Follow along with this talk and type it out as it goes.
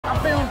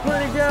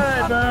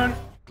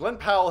Glen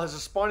Powell has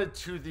responded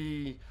to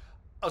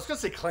I was going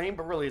to say claim,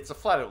 but really it's a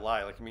flat out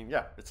lie.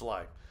 Yeah, it's a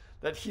lie.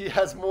 That he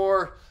has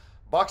more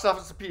box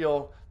office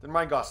appeal than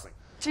Ryan Gosling.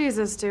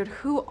 Jesus, dude,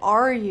 who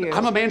are you?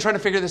 I'm a man trying to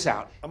figure this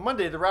out. On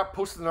Monday, The Wrap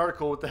posted an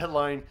article with the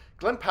headline,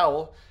 Glen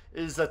Powell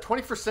is a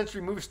 21st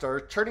century movie star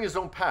charting his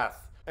own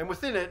path. And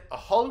within it, a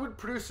Hollywood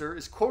producer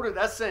is quoted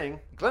as saying,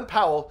 Glen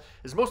Powell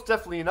is most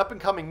definitely an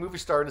up-and-coming movie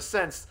star in a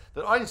sense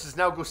that audiences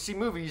now go see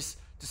movies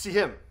to see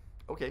him.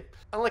 Okay.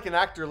 Unlike an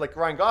actor like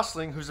Ryan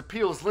Gosling, whose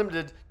appeal is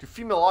limited to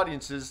female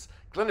audiences,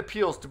 Glen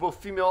appeals to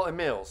both female and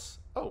males.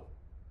 Oh.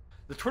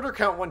 The Twitter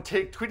account One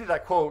Take tweeted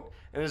that quote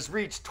and has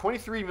reached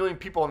 23 million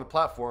people on the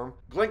platform.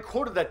 Glen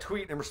quoted that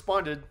tweet and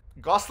responded,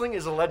 Gosling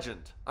is a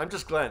legend. I'm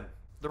just Glen.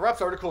 The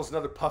Wrap's article is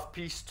another puff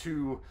piece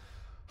to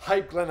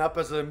hype Glen up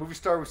as a movie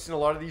star. We've seen a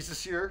lot of these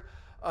this year.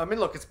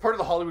 Look, it's part of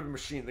the Hollywood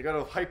machine. They got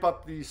to hype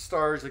up these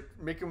stars, like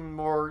make them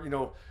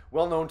more,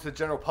 well-known to the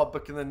general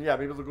public, and then,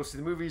 maybe they'll go see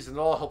the movies, and it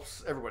all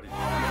helps everybody.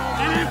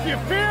 And if you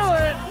feel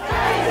it,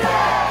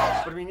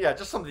 But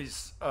just some of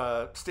these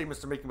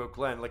statements they're making about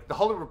Glen. Like the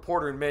Hollywood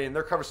Reporter in May, in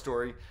their cover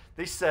story,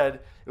 they said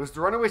it was the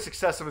runaway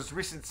success of his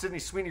recent Sydney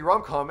Sweeney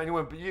rom-com,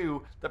 Anyone But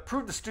You, that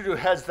proved to studio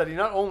heads that he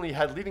not only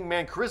had leading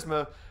man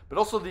charisma, but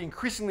also the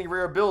increasingly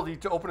rare ability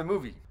to open a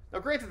movie. Now,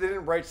 granted, they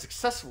didn't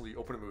successfully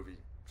open a movie.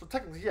 So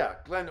technically,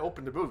 Glen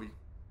opened a movie.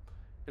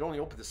 It only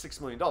opened to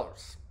 $6 million.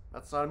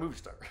 That's not a movie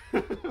star.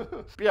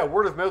 But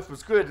word of mouth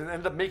was good and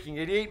ended up making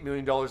 $88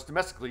 million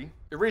domestically.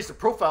 It raised the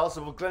profiles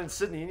of Glen and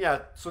Sydney,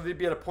 and so they'd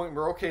be at a point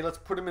where, okay, let's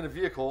put them in a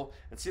vehicle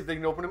and see if they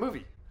can open a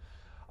movie.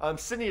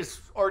 Sydney has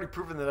already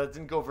proven that it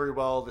didn't go very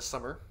well this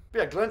summer.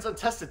 But Glen's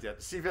untested yet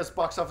to see if he has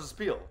box office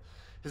appeal.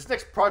 His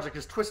next project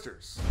is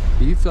Twisters.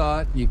 You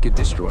thought you could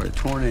destroy a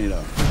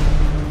tornado.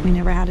 We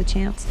never had a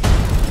chance.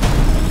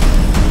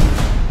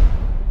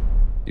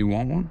 You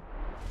want one?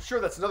 Sure,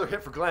 that's another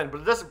hit for Glen,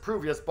 but it doesn't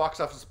prove he has box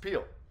office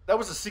appeal. That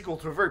was a sequel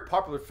to a very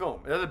popular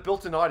film. It had a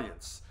built-in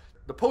audience.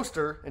 The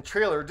poster and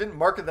trailer didn't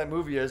market that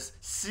movie as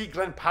see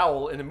Glen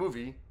Powell in a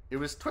movie. It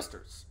was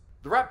Twisters.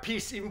 The Wrap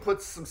piece even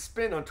puts some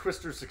spin on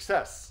Twisters'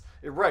 success.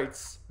 It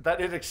writes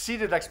that it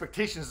exceeded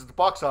expectations at the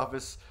box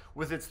office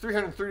with its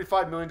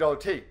 $335 million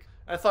take.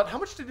 And I thought, how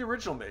much did the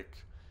original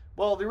make?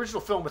 Well, the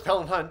original film with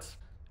Helen Hunt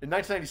in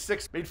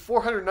 1996 made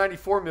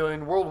 $494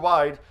 million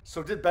worldwide,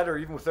 so it did better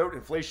even without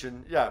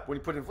inflation. When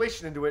you put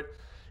inflation into it,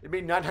 it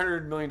made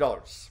 $900 million.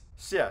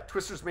 So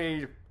Twisters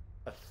made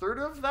a third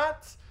of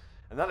that,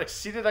 and that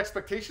exceeded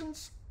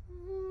expectations.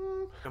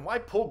 And why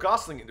pull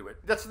Gosling into it?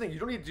 That's the thing. You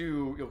don't need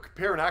to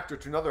compare an actor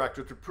to another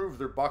actor to prove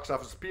their box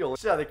office appeal.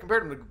 So they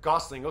compared him to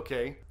Gosling.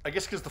 Okay, I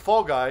guess because The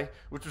Fall Guy,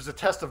 which was a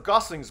test of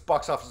Gosling's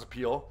box office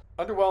appeal,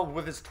 underwhelmed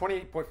with its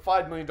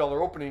 $28.5 million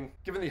opening,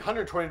 given the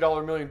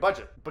 $120 million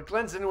budget. But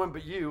Glen's Anyone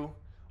But You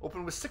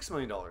opened with $6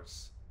 million,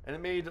 and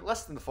it made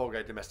less than The Fall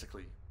Guy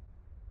domestically.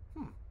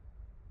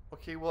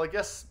 Okay, well, I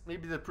guess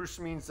maybe the proof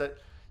means that,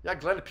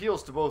 Glen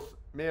appeals to both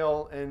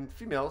male and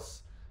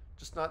females,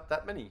 just not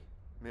that many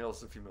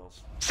males and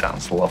females.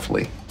 Sounds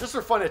lovely. Just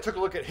for fun, I took a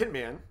look at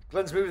Hitman,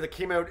 Glen's movie that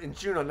came out in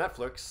June on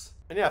Netflix.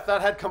 And if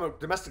that had come out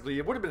domestically,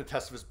 it would have been a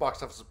test of his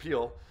box office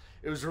appeal.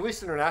 It was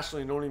released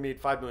internationally and only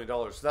made $5 million,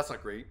 so that's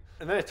not great.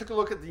 And then I took a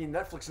look at the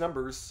Netflix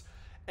numbers,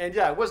 and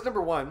it was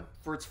number one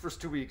for its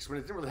first 2 weeks when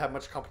it didn't really have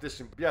much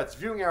competition. But its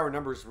viewing hour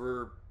numbers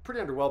were pretty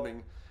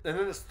underwhelming. And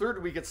then its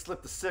third week, it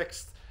slipped to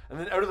sixth, and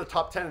then out of the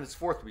top 10 in its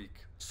fourth week.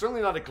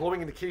 Certainly not a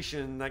glowing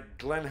indication that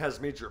Glen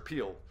has major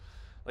appeal.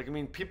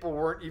 People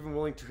weren't even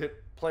willing to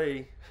hit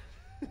play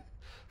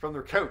from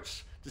their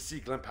couch to see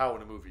Glen Powell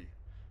in a movie.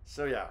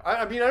 So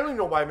I don't even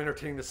know why I'm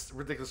entertaining this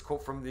ridiculous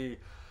quote from the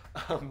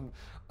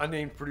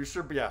unnamed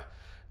producer, but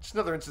just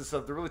another instance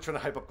of they're really trying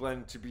to hype up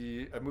Glen to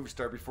be a movie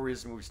star before he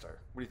is a movie star.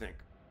 What do you think?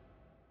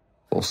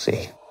 We'll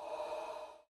see.